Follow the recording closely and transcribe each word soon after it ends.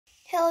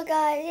Hello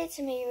guys, it's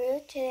me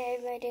Ruth. Today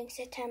I'm reading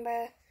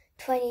September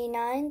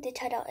 29. The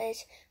title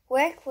is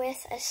Work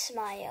with a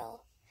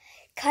Smile.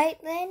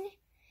 Caitlin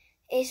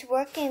is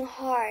working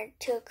hard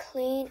to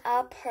clean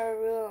up her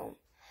room.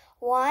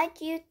 Why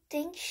do you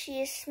think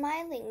she is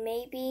smiling?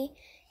 Maybe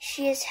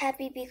she is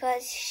happy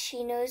because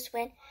she knows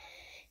when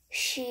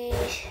she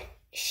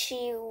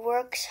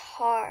works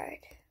hard.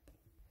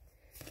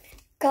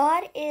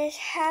 God is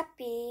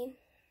happy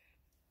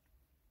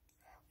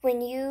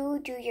when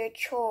you do your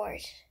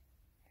chores.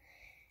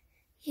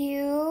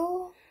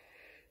 You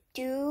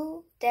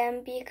do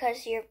them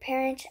because your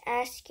parents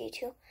ask you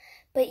to,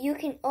 but you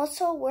can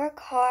also work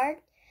hard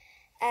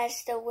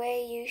as the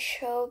way you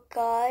show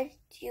God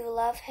you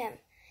love Him,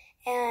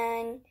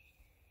 and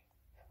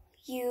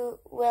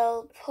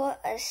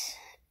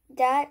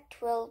that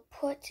will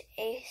put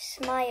a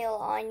smile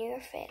on your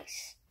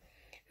face.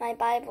 My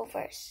Bible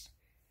verse: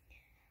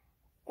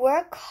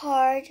 work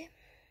hard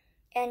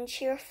and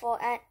cheerful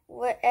at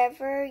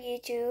whatever you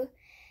do,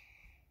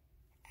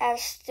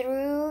 as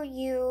through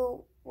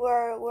you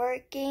were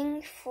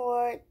working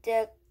for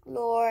the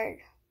Lord.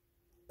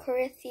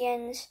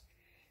 Corinthians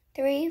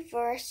 3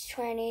 verse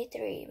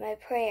 23. My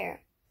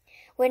prayer: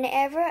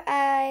 whenever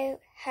I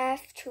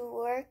have to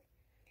work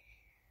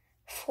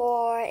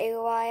for a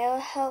while,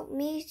 help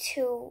me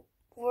to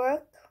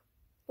work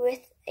with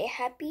a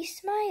happy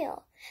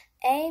smile.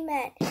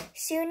 Amen.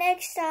 See you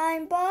next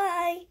time.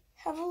 Bye.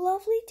 Have a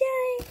lovely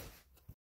day.